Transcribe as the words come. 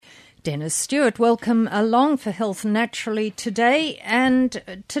Dennis Stewart, welcome along for Health Naturally today.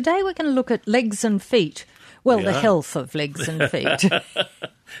 And today we're going to look at legs and feet. Well, the health of legs and feet.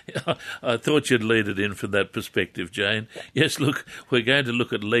 I thought you'd lead it in from that perspective, Jane. Yes, look, we're going to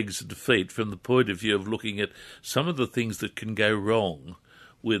look at legs and feet from the point of view of looking at some of the things that can go wrong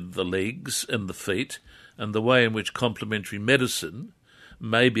with the legs and the feet and the way in which complementary medicine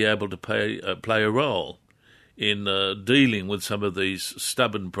may be able to play a role in dealing with some of these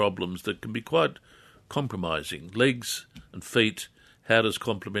stubborn problems that can be quite compromising. Legs and feet, how does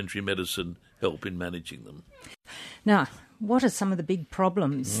complementary medicine help in managing them? Now, what are some of the big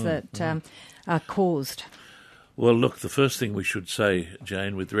problems that are caused? Well, look, the first thing we should say,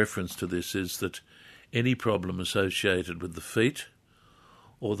 Jane, with reference to this is that any problem associated with the feet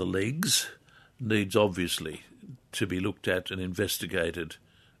or the legs needs obviously to be looked at and investigated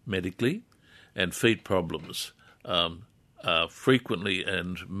medically, and feet problems are frequently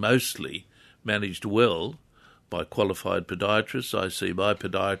and mostly managed well by qualified podiatrists. I see my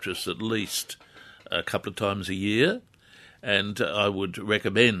podiatrist at least a couple of times a year, and I would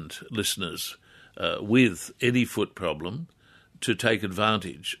recommend listeners with any foot problem to take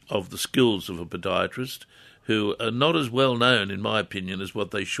advantage of the skills of a podiatrist who are not as well known, in my opinion, as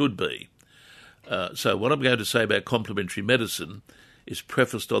what they should be. So what I'm going to say about complementary medicine is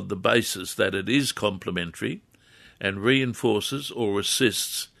prefaced on the basis that it is complementary and reinforces or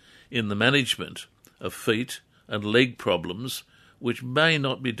assists in the management of feet and leg problems which may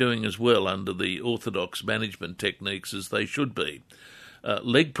not be doing as well under the orthodox management techniques as they should be.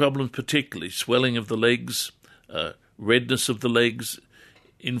 Leg problems particularly, swelling of the legs, redness of the legs,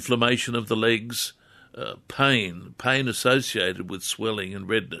 inflammation of the legs, pain associated with swelling and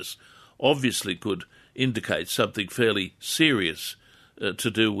redness obviously could indicate something fairly serious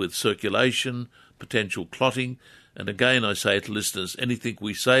to do with circulation, potential clotting. And again, I say to listeners, anything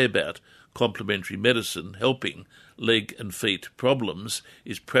we say about complementary medicine helping leg and feet problems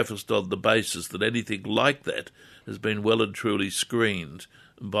is prefaced on the basis that anything like that has been well and truly screened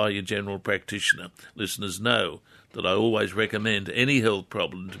by your general practitioner. Listeners know that I always recommend any health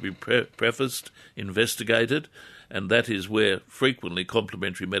problem to be prefaced, investigated, and that is where frequently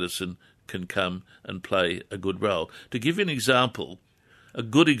complementary medicine can come and play a good role. To give you an example, a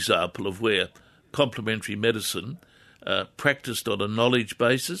good example of where complementary medicine practiced on a knowledge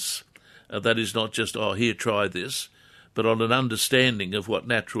basis, that is not just, here, try this, but on an understanding of what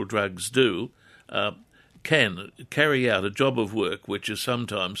natural drugs do, can carry out a job of work which is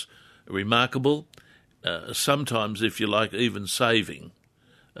sometimes remarkable, sometimes, if you like, even saving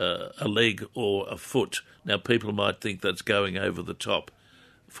a leg or a foot. Now, people might think that's going over the top.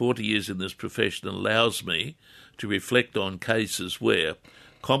 40 years in this profession allows me to reflect on cases where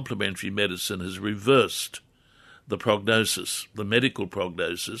complementary medicine has reversed the prognosis, the medical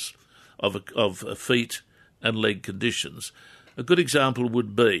prognosis of feet and leg conditions. A good example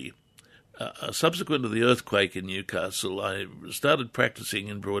would be, subsequent to the earthquake in Newcastle, I started practicing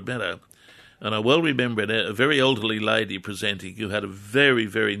in Broadmeadow, and I well remember a very elderly lady presenting who had a very,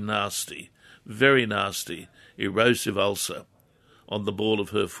 very nasty erosive ulcer on the ball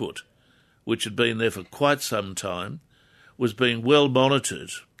of her foot, which had been there for quite some time, was being well monitored,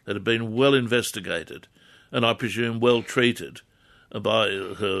 it had been well investigated, and I presume well treated by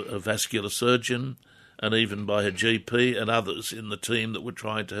her vascular surgeon and even by her GP and others in the team that were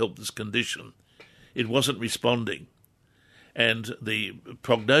trying to help this condition. It wasn't responding. And the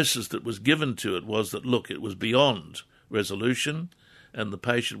prognosis that was given to it was that, look, it was beyond resolution and the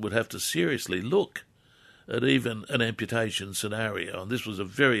patient would have to seriously look at even an amputation scenario. And this was a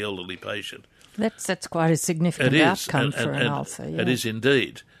very elderly patient. That's quite a significant outcome for an ulcer. Yeah. It is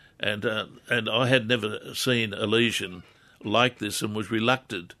indeed. And I had never seen a lesion like this and was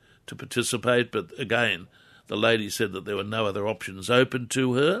reluctant to participate. But again, the lady said that there were no other options open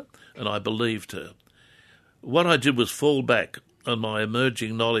to her, and I believed her. What I did was fall back on my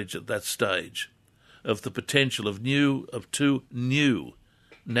emerging knowledge at that stage of the potential of two new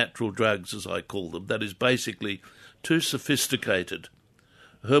natural drugs, as I call them. That is basically two sophisticated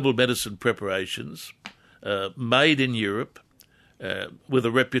herbal medicine preparations made in Europe, with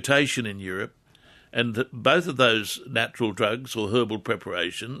a reputation in Europe, and both of those natural drugs or herbal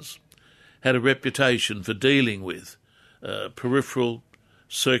preparations had a reputation for dealing with peripheral,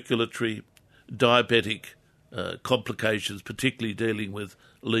 circulatory, diabetic complications, particularly dealing with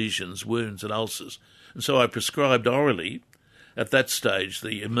lesions, wounds and ulcers. And so I prescribed orally, at that stage,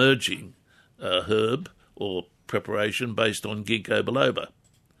 the emerging herb or preparation based on ginkgo biloba.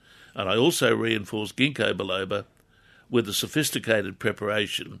 And I also reinforced ginkgo biloba with a sophisticated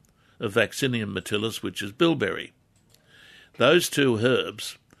preparation of Vaccinium myrtillus, which is bilberry. Those two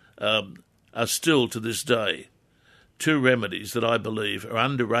herbs are still to this day two remedies that I believe are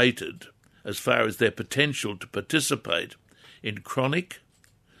underrated as far as their potential to participate in chronic,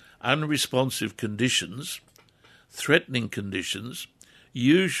 unresponsive conditions, threatening conditions,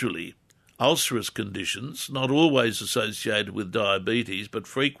 usually ulcerous conditions, not always associated with diabetes, but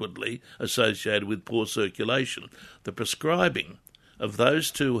frequently associated with poor circulation. The prescribing of those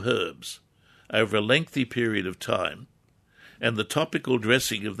two herbs over a lengthy period of time and the topical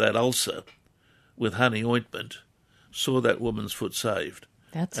dressing of that ulcer with honey ointment saw that woman's foot saved.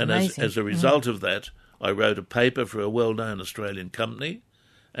 That's and amazing. as a result of that, I wrote a paper for a well-known Australian company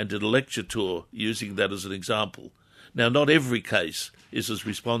and did a lecture tour using that as an example. Now, not every case is as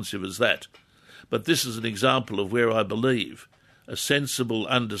responsive as that, but this is an example of where I believe a sensible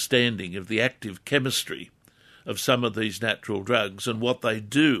understanding of the active chemistry of some of these natural drugs and what they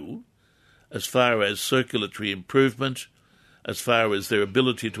do as far as circulatory improvement, as far as their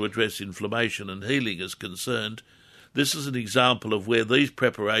ability to address inflammation and healing is concerned. This is an example of where these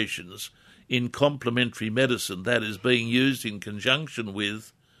preparations in complementary medicine, that is being used in conjunction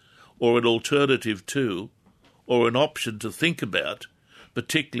with or an alternative to or an option to think about,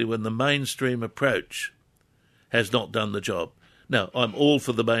 particularly when the mainstream approach has not done the job. Now, I'm all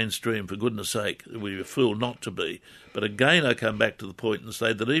for the mainstream, for goodness sake. We're a fool not to be. But again, I come back to the point and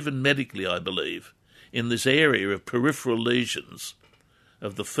say that even medically, I believe, in this area of peripheral lesions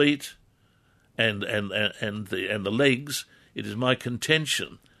of the feet and the legs, it is my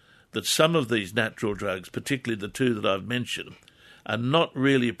contention that some of these natural drugs, particularly the two that I've mentioned, are not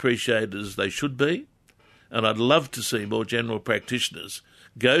really appreciated as they should be. And I'd love to see more general practitioners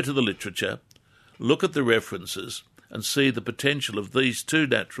go to the literature, look at the references, and see the potential of these two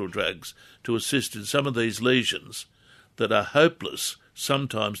natural drugs to assist in some of these lesions that are hopeless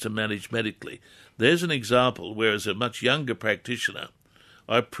sometimes to manage medically. There's an example where, as a much younger practitioner,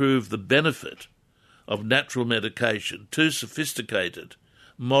 I proved the benefit of natural medication, two sophisticated,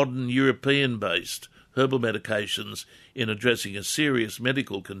 modern European-based herbal medications in addressing a serious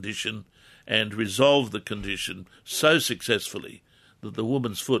medical condition, and resolved the condition so successfully that the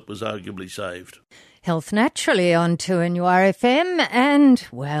woman's foot was arguably saved. Health Naturally on 2NURFM, and,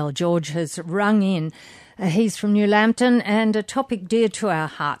 well, George has rung in. He's from New Lambton, and a topic dear to our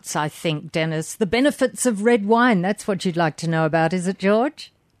hearts, I think, Dennis. The benefits of red wine. That's what you'd like to know about, is it,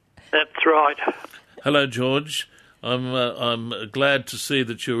 George? That's right. Hello, George. I'm glad to see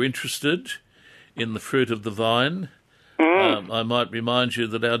that you're interested in the fruit of the vine. I might remind you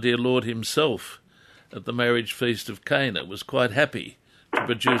that our dear Lord himself, at the marriage feast of Cana, was quite happy to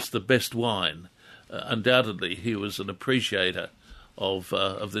produce the best wine. Undoubtedly, he was an appreciator of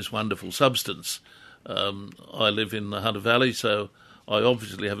this wonderful substance. I live in the Hunter Valley, so I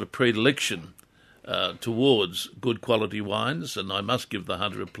obviously have a predilection towards good quality wines, and I must give the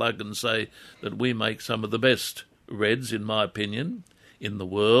Hunter a plug and say that we make some of the best reds, in my opinion, in the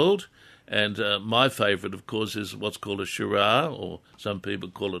world. And my favourite, of course, is what's called a Shiraz, or some people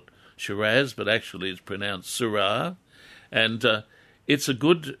call it Shiraz, but actually it's pronounced Syrah. And it's a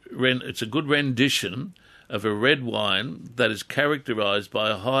good rendition of a red wine that is characterised by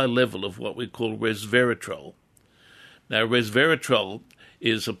a high level of what we call resveratrol. Now, resveratrol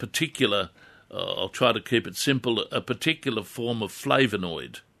is a particular, I'll try to keep it simple, a particular form of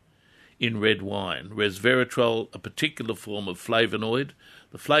flavonoid in red wine. Resveratrol, a particular form of flavonoid.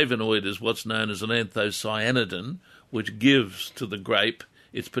 The flavonoid is what's known as an anthocyanidin, which gives to the grape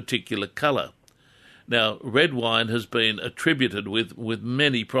its particular colour. Now, red wine has been attributed with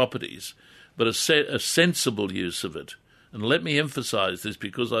many properties, but a sensible use of it. And let me emphasise this,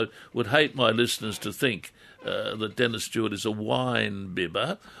 because I would hate my listeners to think that Dennis Stewart is a wine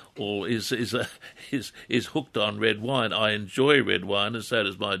bibber or is hooked on red wine. I enjoy red wine, and so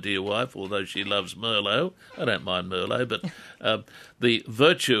does my dear wife, although she loves Merlot. I don't mind Merlot, but the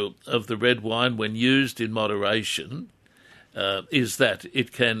virtue of the red wine, when used in moderation, is that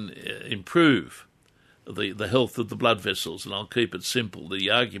it can improve the health of the blood vessels. And I'll keep it simple. The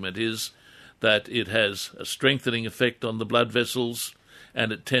argument is that it has a strengthening effect on the blood vessels,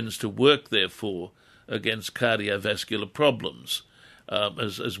 and it tends to work, therefore, against cardiovascular problems.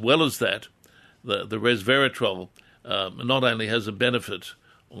 As well as that, the resveratrol not only has a benefit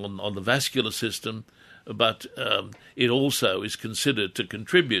on the vascular system, but it also is considered to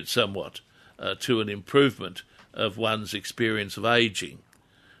contribute somewhat to an improvement of one's experience of ageing.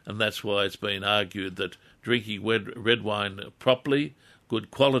 And that's why it's been argued that drinking red wine properly,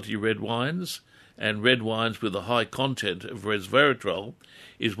 good quality red wines, and red wines with a high content of resveratrol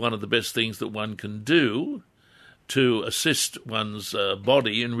is one of the best things that one can do to assist one's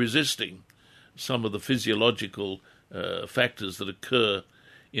body in resisting some of the physiological factors that occur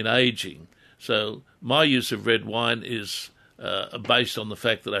in ageing. So my use of red wine is based on the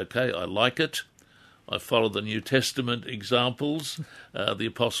fact that, okay, I like it. I follow the New Testament examples. The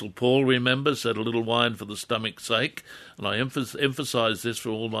Apostle Paul, remember, said a little wine for the stomach's sake. And I emphasise this for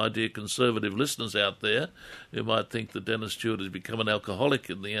all my dear conservative listeners out there who might think that Dennis Stewart has become an alcoholic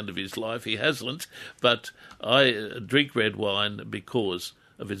in the end of his life. He hasn't. But I drink red wine because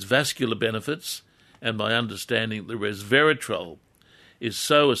of its vascular benefits and my understanding that resveratrol is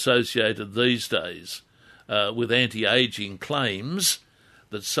so associated these days with anti-ageing claims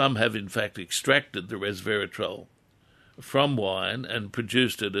that some have in fact extracted the resveratrol from wine and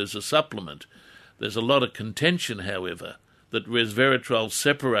produced it as a supplement. There's a lot of contention, however, that resveratrol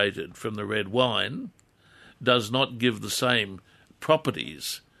separated from the red wine does not give the same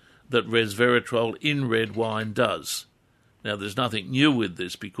properties that resveratrol in red wine does. Now, there's nothing new with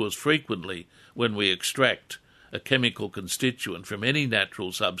this, because frequently when we extract a chemical constituent from any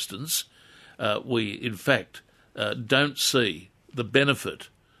natural substance, we in fact don't see the benefit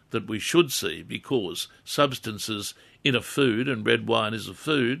that we should see, because substances in a food, and red wine is a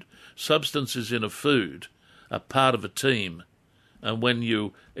food, substances in a food are part of a team. And when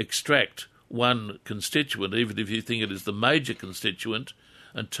you extract one constituent, even if you think it is the major constituent,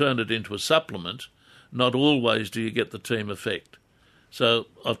 and turn it into a supplement, not always do you get the team effect. So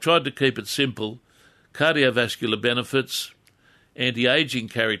I've tried to keep it simple. Cardiovascular benefits, anti-ageing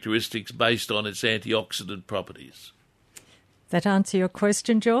characteristics based on its antioxidant properties. That answer your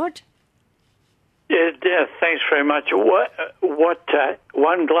question, George? Yeah, thanks very much. What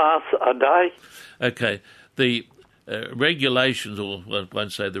 1 glass a day? Okay, the regulations, or I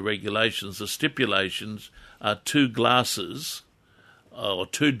won't say the regulations, the stipulations are 2 glasses, or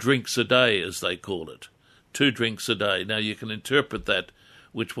 2 drinks a day, as they call it. 2 drinks a day. Now, you can interpret that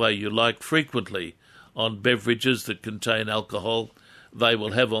which way you like. Frequently, on beverages that contain alcohol, they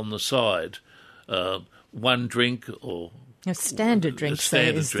will have on the side 1 drink, or a standard drink,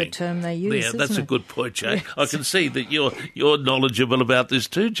 is the term they use. Yeah, that's a good point, Jane. I can see that you're knowledgeable about this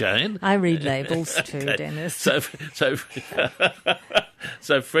too, Jane. I read labels too, Okay. Dennis.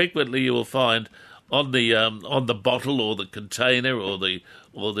 So frequently you will find on the bottle or the container or the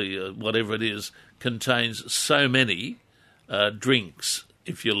whatever it is, contains so many drinks,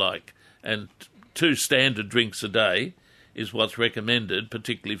 if you like, and 2 standard drinks a day is what's recommended,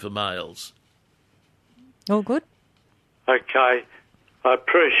 particularly for males. All good? Okay. I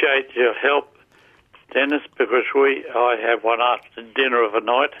appreciate your help, Dennis, because I have one after dinner of a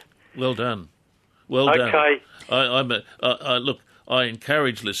night. Well done. Well done. Okay. Look, I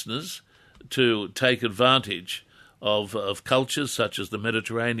encourage listeners to take advantage of cultures such as the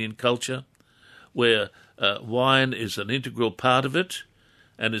Mediterranean culture, where wine is an integral part of it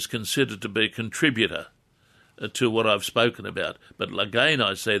and is considered to be a contributor to what I've spoken about. But again,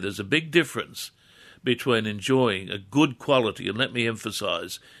 I say there's a big difference between enjoying a good quality, and let me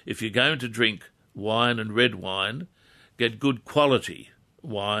emphasise, if you're going to drink wine and red wine, get good quality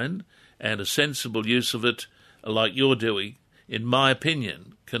wine, and a sensible use of it, like you're doing, in my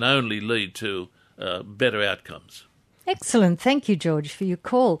opinion, can only lead to better outcomes. Excellent. Thank you, George, for your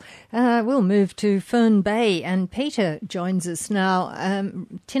call. We'll move to Fern Bay, and Peter joins us now.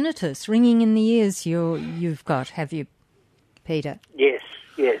 Tinnitus, ringing in the ears you've got, have you, Peter? Yes.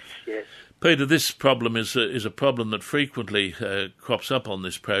 Peter, this problem is a problem that frequently crops up on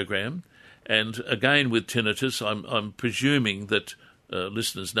this program, and again with tinnitus, I'm presuming that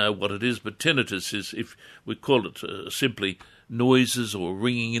listeners know what it is, but tinnitus is, if we call it simply noises or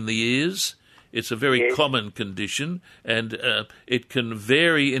ringing in the ears. It's a very common condition, and it can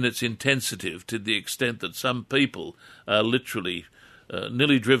vary in its intensity to the extent that some people are literally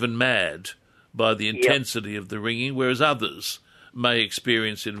nearly driven mad by the intensity of the ringing, whereas others may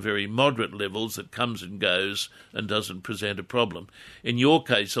experience in very moderate levels that comes and goes and doesn't present a problem. In your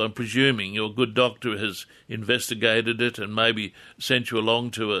case, I'm presuming your good doctor has investigated it and maybe sent you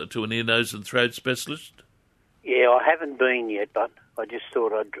along to an ear, nose and throat specialist? Yeah, I haven't been yet, but I just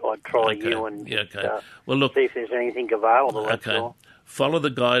thought I'd try you and well, look, see if there's anything available. Okay. Follow the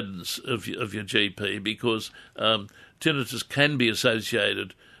guidance of your GP, because tinnitus can be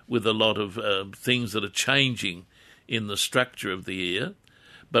associated with a lot of things that are changing in the structure of the ear,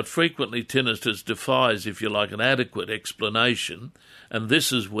 but frequently tinnitus defies, if you like, an adequate explanation, and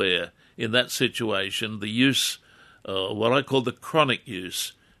this is where, in that situation, the use, what I call the chronic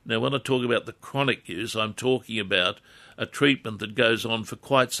use. Now, when I talk about the chronic use, I'm talking about a treatment that goes on for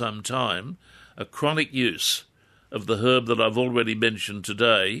quite some time, a chronic use of the herb that I've already mentioned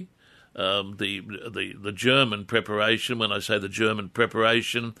today, the German preparation. When I say the German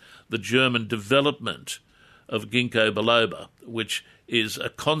preparation, the German development of ginkgo biloba, which is a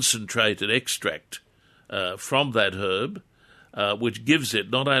concentrated extract from that herb, which gives it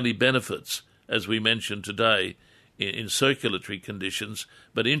not only benefits, as we mentioned today, in circulatory conditions,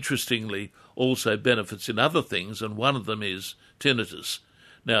 but interestingly also benefits in other things, and one of them is tinnitus.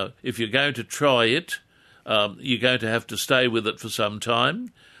 Now, if you're going to try it, you're going to have to stay with it for some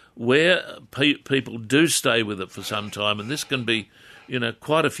time. Where people do stay with it for some time, and this can be,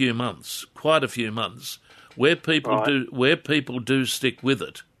 quite a few months, where people do stick with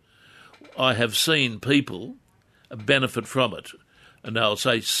it, I have seen people benefit from it. And I'll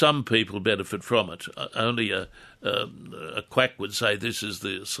say some people benefit from it. Only a quack would say this is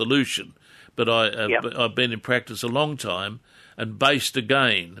the solution. But I've been in practice a long time, and based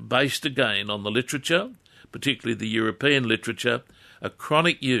again on the literature, particularly the European literature, a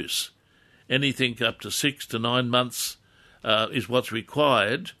chronic use, anything up to 6 to 9 months, is what's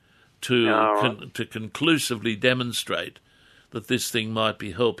required to conclusively demonstrate that this thing might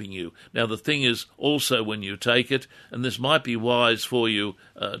be helping you. Now, the thing is also when you take it, and this might be wise for you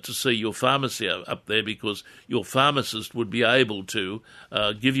to see your pharmacy up there, because your pharmacist would be able to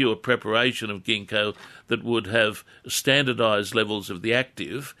give you a preparation of ginkgo that would have standardised levels of the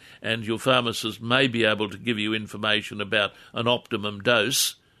active, and your pharmacist may be able to give you information about an optimum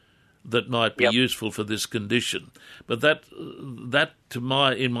dose that might be useful for this condition. But that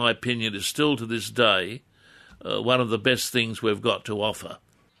in my opinion, is still to this day one of the best things we've got to offer.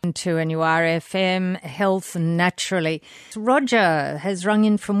 To NURFM, Health Naturally. Roger has rung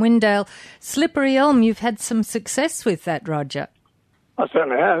in from Windale. Slippery Elm, you've had some success with that, Roger. I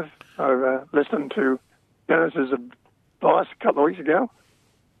certainly have. I've listened to Dennis's advice a couple of weeks ago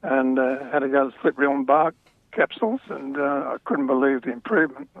and had to go to Slippery Elm bark capsules, and I couldn't believe the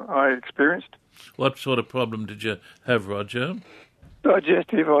improvement I experienced. What sort of problem did you have, Roger?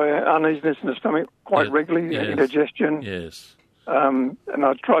 Digestive, uneasiness in the stomach quite regularly, indigestion. Yes. And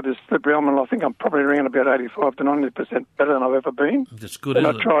I tried this Slippery Elm, and I think I'm probably around about 85 to 90% better than I've ever been. That's good, and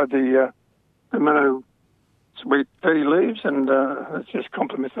isn't it? I tried the Minnow Sweet Tea leaves, and it just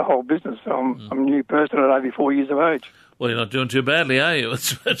complements the whole business. So I'm a new person at 84 years of age. Well, you're not doing too badly, are you?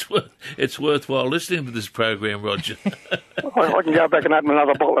 It's worthwhile listening to this program, Roger. I can go back and open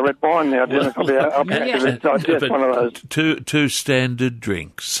another bottle of red wine now, Dennis. I'll be able to digest one of those. Two standard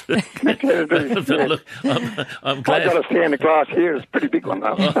drinks. Look, I'm glad. I've got a standard glass here. It's a pretty big one,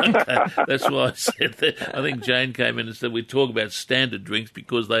 though. Okay. That's why I said that. I think Jane came in and said we talk about standard drinks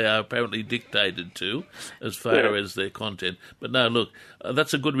because they are apparently dictated to as far as their content. But no, look,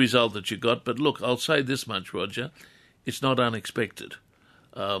 that's a good result that you got. But look, I'll say this much, Roger. It's not unexpected.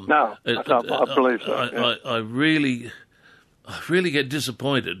 I believe so. I really get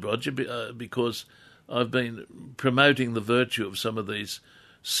disappointed, Roger, because I've been promoting the virtue of some of these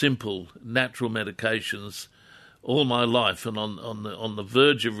simple, natural medications all my life, and on the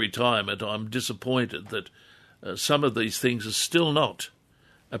verge of retirement, I'm disappointed that some of these things are still not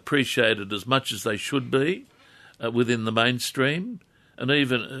appreciated as much as they should be within the mainstream. And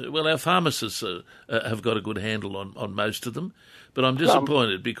even, our pharmacists have got a good handle on most of them. But I'm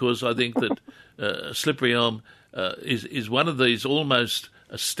disappointed because I think that Slippery Elm is one of these almost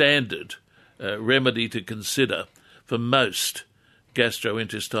a standard remedy to consider for most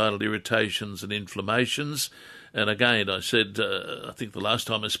gastrointestinal irritations and inflammations. And again, I said, I think the last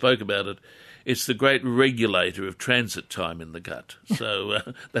time I spoke about it, it's the great regulator of transit time in the gut. So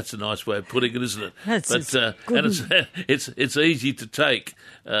that's a nice way of putting it, isn't it? It's easy to take.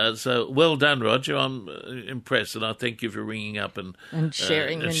 So well done, Roger. I'm impressed, and I thank you for ringing up and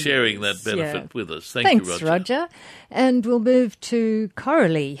sharing that benefit with us. Thanks, you, Roger. And we'll move to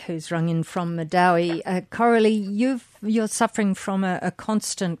Coralie, who's rung in from Madawi. Coralie, you're suffering from a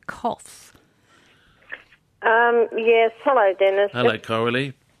constant cough. Yes. Hello, Dennis. Hello,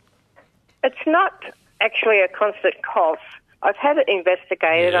 Coralie. It's not actually a constant cough. I've had it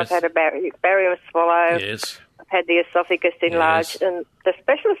investigated. Yes. I've had a barium swallow. Yes. I've had the esophagus enlarged. Yes. And the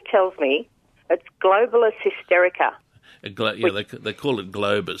specialist tells me it's globulus hysterica. They call it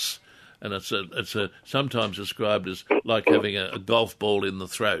globus. And it's sometimes described as like having a golf ball in the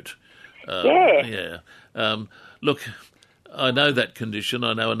throat. Look, I know that condition.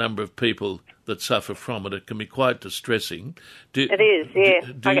 I know a number of people that suffer from it. It can be quite distressing. It is, yeah.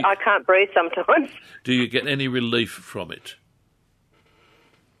 I can't breathe sometimes. Do you get any relief from it?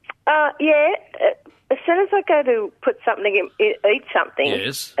 Yeah. As soon as I go to put something in, eat something,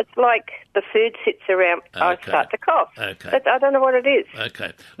 yes. It's like the food sits around, I start to cough. Okay. I don't know what it is.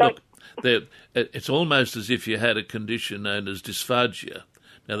 Okay. Look, it's almost as if you had a condition known as dysphagia.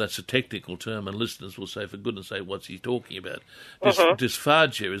 Now, that's a technical term, and listeners will say, for goodness sake, what's he talking about?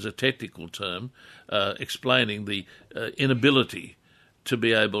 Dysphagia is a technical term explaining the inability to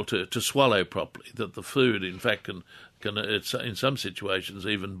be able to swallow properly, that the food, in fact, can it's, in some situations,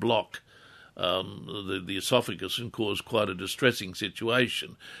 even block the esophagus and cause quite a distressing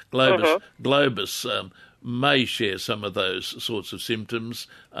situation. Globus may share some of those sorts of symptoms,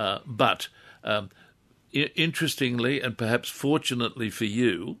 but interestingly, and perhaps fortunately for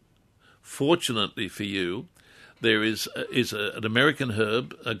you, there is an American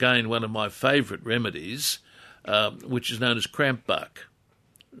herb, again one of my favourite remedies, which is known as cramp bark.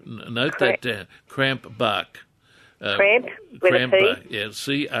 Note that down. Cramp bark. Cramp with a P? Bark, yeah,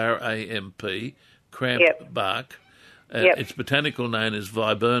 C-R-A-M-P, cramp bark. Its botanical name is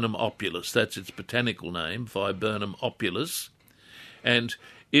Viburnum opulus. That's its botanical name, Viburnum opulus. And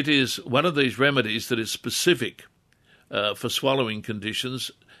it is one of these remedies that is specific for swallowing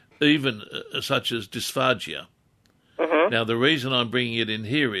conditions, even such as dysphagia. Now, the reason I'm bringing it in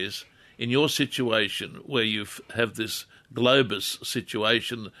here is, in your situation where you have this globus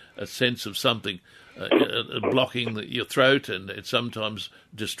situation, a sense of something blocking your throat, and it's sometimes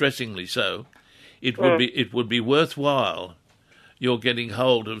distressingly so, it would be worthwhile you're getting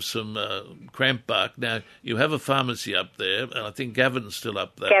hold of some cramp bark. Now, you have a pharmacy up there, and I think Gavin's still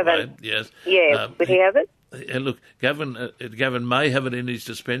up that way. Yes. Yeah, would he have it? And look, Gavin may have it in his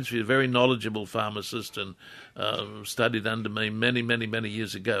dispensary. A very knowledgeable pharmacist, and studied under me many, many, many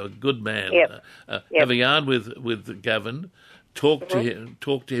years ago. A good man. Have a yarn with Gavin. Talk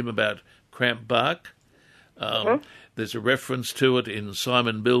to him about cramp bark. There's a reference to it in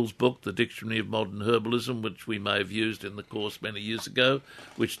Simon Bill's book, The Dictionary of Modern Herbalism, which we may have used in the course many years ago,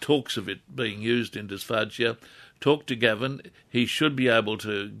 which talks of it being used in dysphagia. Talk to Gavin. He should be able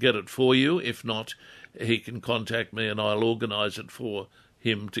to get it for you. If not, he can contact me and I'll organise it for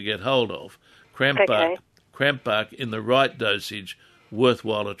him to get hold of. Cramp bark in the right dosage,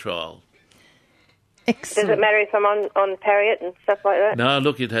 worthwhile a trial. Excellent. Does it matter if I'm on Pariat and stuff like that? No,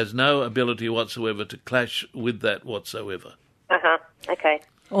 look, it has no ability whatsoever to clash with that whatsoever. Okay.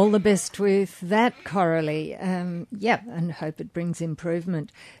 All the best with that, Coralie. And hope it brings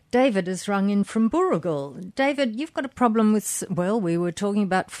improvement. David has rung in from Booragool. David, you've got a problem with, we were talking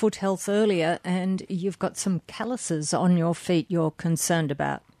about foot health earlier, and you've got some calluses on your feet you're concerned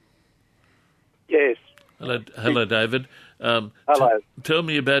about. Yes. Hello, David. Hello. Tell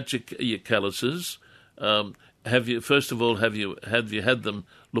me about your calluses. Have you had them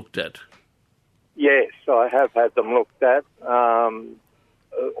looked at? Yes, I have had them looked at.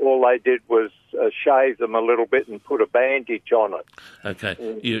 All they did was shave them a little bit and put a bandage on it.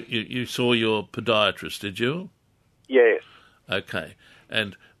 Okay. You saw your podiatrist, did you? Yes. Okay.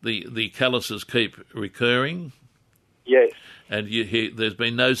 And the calluses keep recurring? Yes. And there's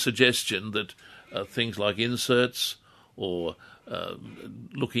been no suggestion that things like inserts or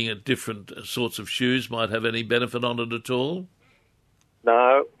looking at different sorts of shoes might have any benefit on it at all?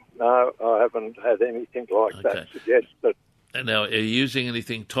 No, I haven't had anything like that suggested. And now, are you using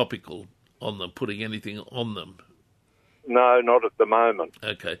anything topical on them, putting anything on them? No, not at the moment.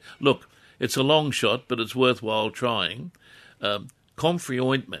 Okay. Look, it's a long shot, but it's worthwhile trying. Comfrey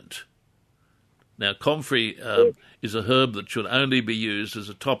ointment. Now, comfrey is a herb that should only be used as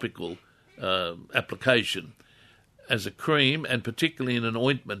a topical application, as a cream, and particularly in an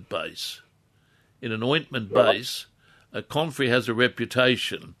ointment base. In an ointment base, comfrey has a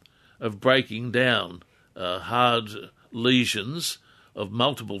reputation of breaking down hard lesions of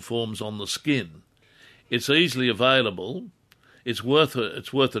multiple forms on the skin. It's easily available. It's worth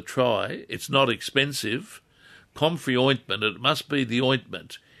a try. It's not expensive. Comfrey ointment. It must be the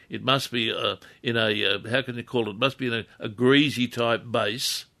ointment. It must be in a how can you call it? It must be in a greasy type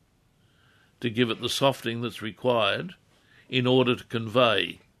base to give it the softening that's required in order to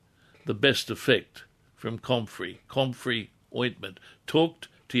convey the best effect from comfrey ointment. Talk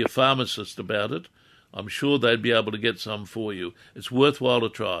to your pharmacist about it. I'm sure they'd be able to get some for you. It's worthwhile a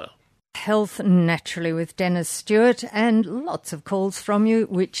trial. Health Naturally with Dennis Stewart, and lots of calls from you,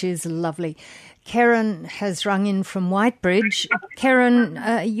 which is lovely. Karen has rung in from Whitebridge. Karen,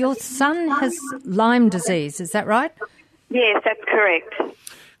 your son has Lyme disease, is that right? Yes, that's correct.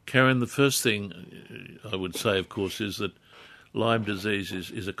 Karen, the first thing I would say, of course, is that Lyme disease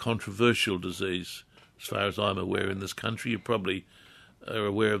is a controversial disease, as far as I'm aware, in this country. You probably are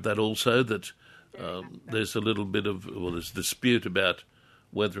aware of that also, that there's a little bit of, there's dispute about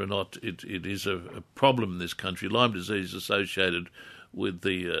whether or not it is a problem in this country. Lyme disease is associated with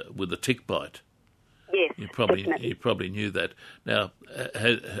the tick bite. Yes, you probably knew that. Now,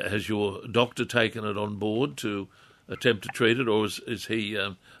 has your doctor taken it on board to attempt to treat it, or is he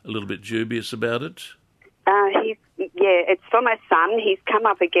a little bit dubious about it? It's for my son. He's come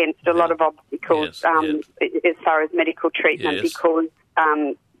up against a lot of obstacles as far as medical treatment because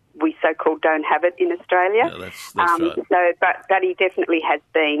we so-called don't have it in Australia. No, that's right. But he definitely has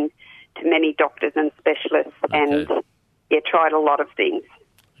been to many doctors and specialists and tried a lot of things.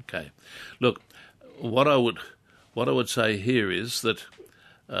 Okay. Look, what I would say here is that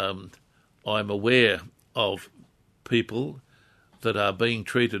I'm aware of people that are being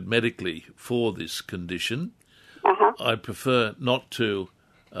treated medically for this condition. I prefer not to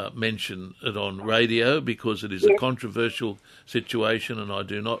mention it on radio because it is a controversial situation, and I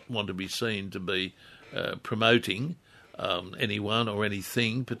do not want to be seen to be promoting anyone or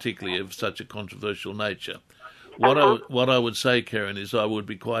anything, particularly of such a controversial nature. What I would say, Karen, is I would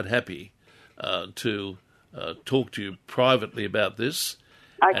be quite happy to talk to you privately about this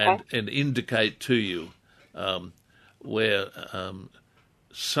and indicate to you where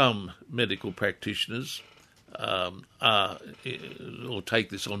some medical practitioners or take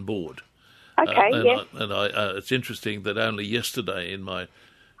this on board. It's interesting that only yesterday in my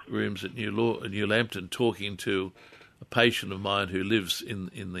rooms at New Lambton, talking to a patient of mine who lives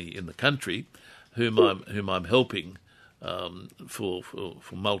in the country, whom I'm helping for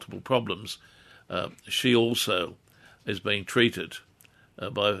multiple problems, she also is being treated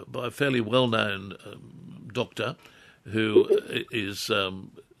by a fairly well-known doctor who is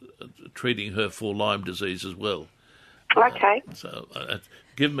treating her for Lyme disease as well. Okay. So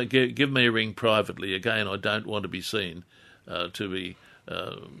give me a ring privately. Again, I don't want to be seen to be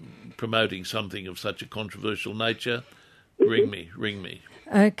promoting something of such a controversial nature. Ring me.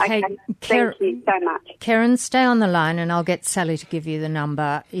 Okay. Thank you so much. Karen, stay on the line and I'll get Sally to give you the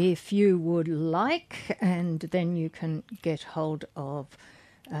number if you would like, and then you can get hold of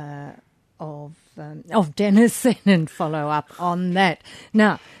Dennis and follow up on that.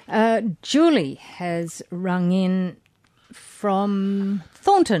 Now, Julie has rung in from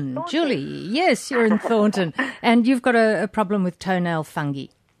Thornton. Julie, yes, you're in Thornton, and you've got a problem with toenail fungi.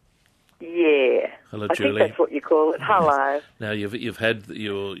 Yeah. Hello, I Julie. think that's what you call it. Hello. Now, you've had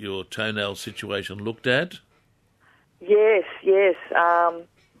your toenail situation looked at? Yes. Yes,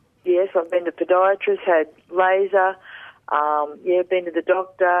 I've been to podiatrist, had laser. Been to the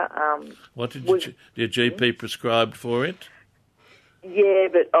doctor. What did your GP prescribed for it? Yeah,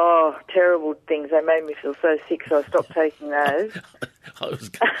 but terrible things. They made me feel so sick, so I stopped taking those.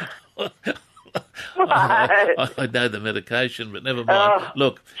 I know the medication, but never mind.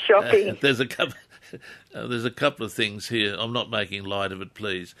 Look, shocking. There's a couple of things here. I'm not making light of it,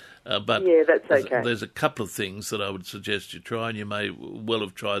 please. But yeah, that's okay. There's a couple of things that I would suggest you try, and you may well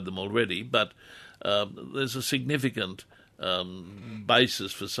have tried them already. But there's a significant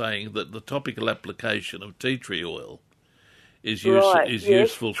basis for saying that the topical application of tea tree oil is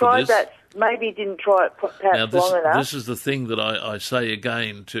useful for this. Tried that. Maybe didn't try it perhaps long enough. This is the thing that I say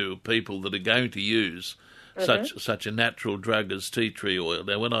again to people that are going to use such a natural drug as tea tree oil.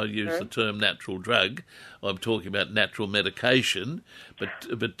 Now, when I use the term natural drug, I'm talking about natural medication,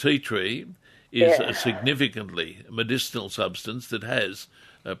 but tea tree is a significantly medicinal substance that has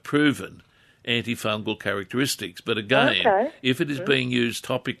proven antifungal characteristics. But again, if it is being used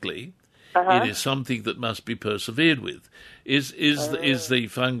topically, it is something that must be persevered with. Is the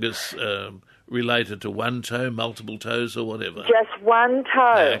fungus related to one toe, multiple toes, or whatever? Just one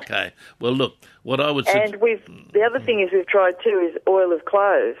toe. Okay. Well, look, what I would and the other thing we've tried too is oil of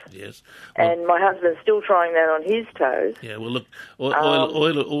cloves. Yes. Well, and my husband's still trying that on his toes. Yeah. Well, look,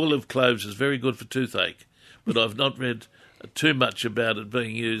 oil of cloves is very good for toothache, but I've not read too much about it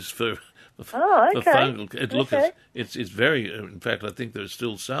being used for fungal. It's very. In fact, I think there's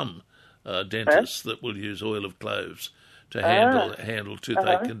still some dentists that will use oil of cloves to handle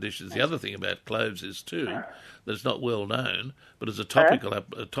toothache conditions. The other thing about cloves is too that it's not well known, but as a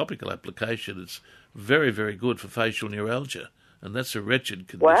topical application, it's very, very good for facial neuralgia, and that's a wretched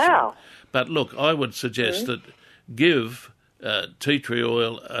condition. Wow! But look, I would suggest that give tea tree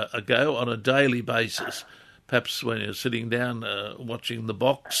oil a go on a daily basis. Perhaps when you're sitting down watching The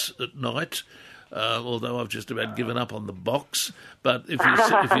Box at night. Although I've just about given up on The Box, but if you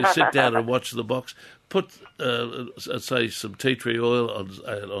sit down and watch The Box, put say some tea tree oil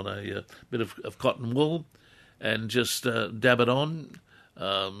on a bit of cotton wool, and just dab it on.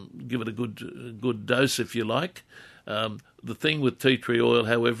 Give it a good dose if you like. The thing with tea tree oil,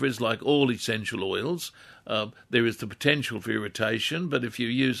 however, is like all essential oils. There is the potential for irritation, but if you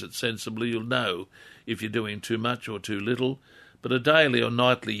use it sensibly, you'll know if you're doing too much or too little. But a daily or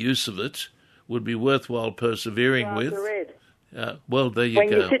nightly use of it would be worthwhile persevering with. Well, there you go.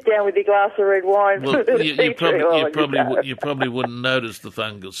 When you sit down with your glass of red wine, you probably wouldn't notice the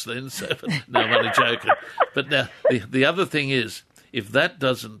fungus then. So, no, I'm only joking. But now the other thing is, if that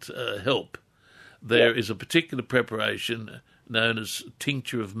doesn't help, there is a particular preparation known as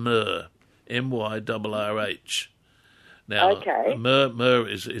tincture of myrrh, MYRRH. Now, Okay. myrrh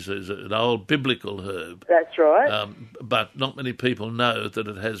is an old biblical herb. That's right. But not many people know that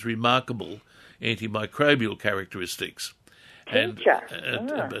it has remarkable antimicrobial characteristics. Tincture.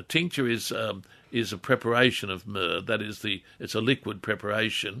 And a tincture is a preparation of myrrh. That is, it's a liquid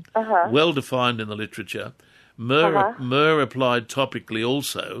preparation, well defined in the literature. Myrrh applied topically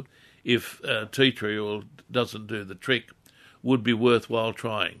also, if tea tree oil doesn't do the trick, would be worthwhile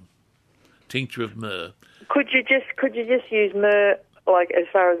trying. Tincture of myrrh. Could you just use myrrh, like, as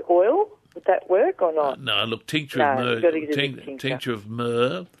far as oil? Would that work or not? No, look, tincture of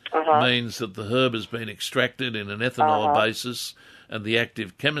myrrh means that the herb has been extracted in an ethanol basis, and the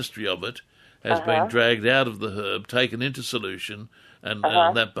active chemistry of it has been dragged out of the herb, taken into solution, and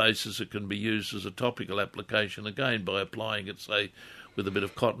on that basis it can be used as a topical application again by applying it, say, with a bit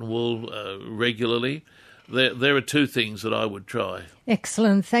of cotton wool regularly. There are two things that I would try.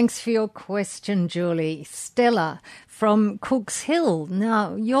 Excellent. Thanks for your question, Julie. Stella from Cooks Hill.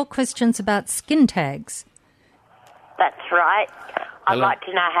 Now, your question's about skin tags. That's right. I'd Hello. like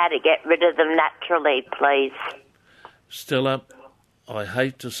to know how to get rid of them naturally, please. Stella, I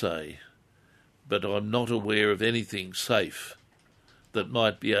hate to say, but I'm not aware of anything safe that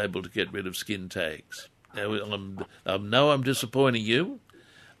might be able to get rid of skin tags. Now, I know I'm disappointing you,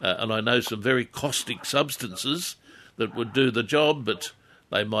 and I know some very caustic substances that would do the job, but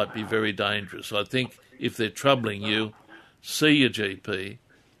they might be very dangerous. I think if they're troubling you, see your GP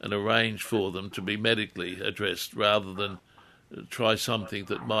and arrange for them to be medically addressed rather than try something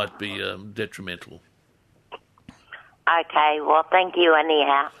that might be detrimental. Okay, well, thank you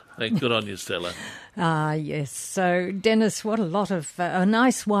anyhow. Good on you, Stella. Yes. So, Dennis, what a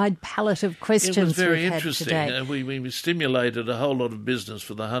nice wide palette of questions It was very we've had interesting. today. We stimulated a whole lot of business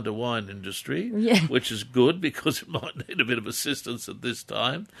for the Hunter wine industry, which is good because it might need a bit of assistance at this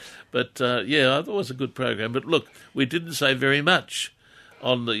time. But, I thought it was a good program. But look, we didn't say very much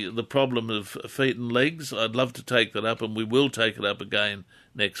on the problem of feet and legs. I'd love to take that up, and we will take it up again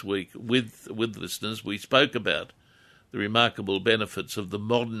next week with listeners. We spoke about the remarkable benefits of the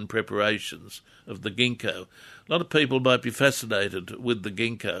modern preparations of the ginkgo. A lot of people might be fascinated with the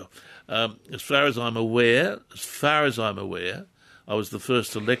ginkgo. As far as I'm aware, I was the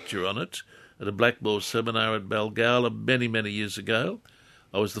first to lecture on it at a Blackmore seminar at Balgowlah many, many years ago.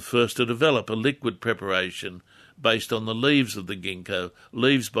 I was the first to develop a liquid preparation based on the leaves of the ginkgo,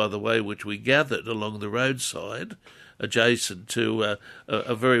 leaves, by the way, which we gathered along the roadside adjacent to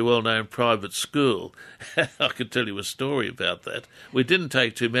a very well-known private school. I could tell you a story about that. We didn't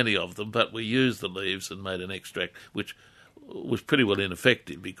take too many of them, but we used the leaves and made an extract, which was pretty well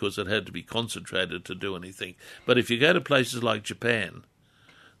ineffective because it had to be concentrated to do anything. But if you go to places like Japan,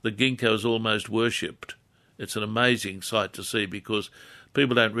 the ginkgo is almost worshipped. It's an amazing sight to see because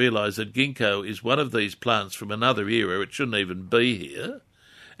people don't realise that ginkgo is one of these plants from another era. It shouldn't even be here.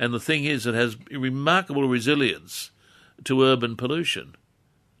 And the thing is, it has remarkable resilience to urban pollution.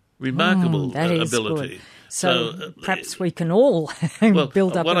 Remarkable that is ability. Good. So perhaps we can all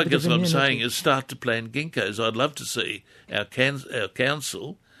build up what a I bit guess of what I'm immunity. saying is start to plant ginkgos. I'd love to see our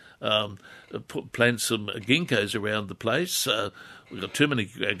council plant some ginkgos around the place. We've got too many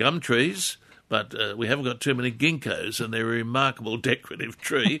gum trees, but we haven't got too many ginkgos, and they're a remarkable decorative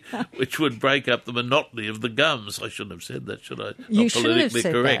tree which would break up the monotony of the gums. I shouldn't have said that, should I? You Not should have politically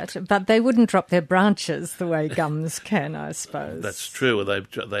said correct. that, but they wouldn't drop their branches the way gums can, I suppose. That's true.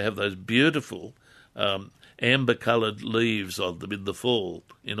 They have those beautiful amber-coloured leaves on them in the fall,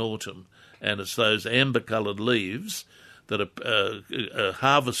 in autumn, and it's those amber-coloured leaves that are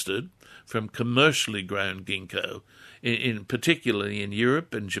harvested from commercially grown ginkgo, particularly in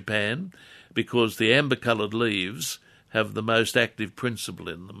Europe and Japan, because the amber-coloured leaves have the most active principle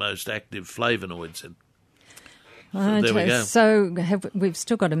in, the most active flavonoids in. So there we go. So we've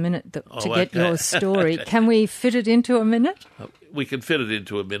still got a minute to get okay. your story. Can we fit it into a minute? We can fit it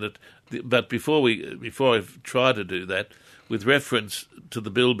into a minute, but before I try to do that, with reference to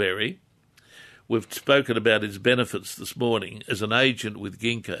the bilberry, we've spoken about its benefits this morning as an agent with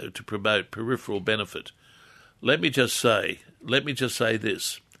ginkgo to promote peripheral benefit. Let me just say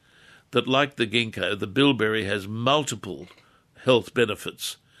this, that like the ginkgo, the bilberry has multiple health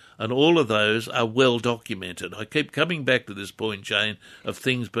benefits, and all of those are well documented. I keep coming back to this point, Jane, of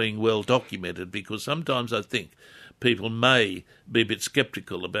things being well documented, because sometimes I think people may be a bit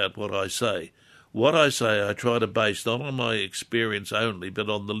sceptical about what I say. What I say I try to base not on my experience only, but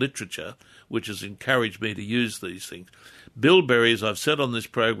on the literature, which has encouraged me to use these things. Bilberry, as I've said on this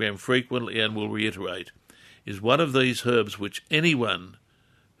program frequently and will reiterate, is one of these herbs which anyone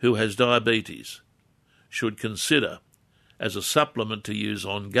who has diabetes should consider as a supplement to use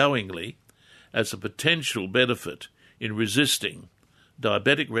ongoingly as a potential benefit in resisting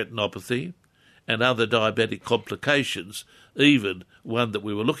diabetic retinopathy and other diabetic complications, even one that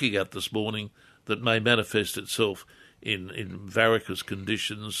we were looking at this morning that may manifest itself in varicose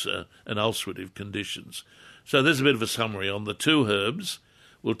conditions and ulcerative conditions. So there's a bit of a summary on the two herbs.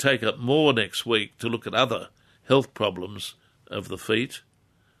 We'll take up more next week to look at other health problems of the feet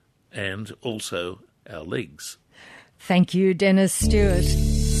and also our legs. Thank you, Dennis Stewart.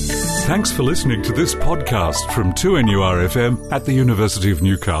 Thanks for listening to this podcast from 2NURFM at the University of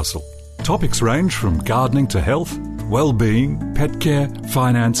Newcastle. Topics range from gardening to health, well-being, pet care,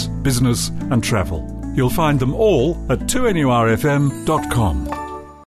 finance, business and travel. You'll find them all at 2NURFM.com.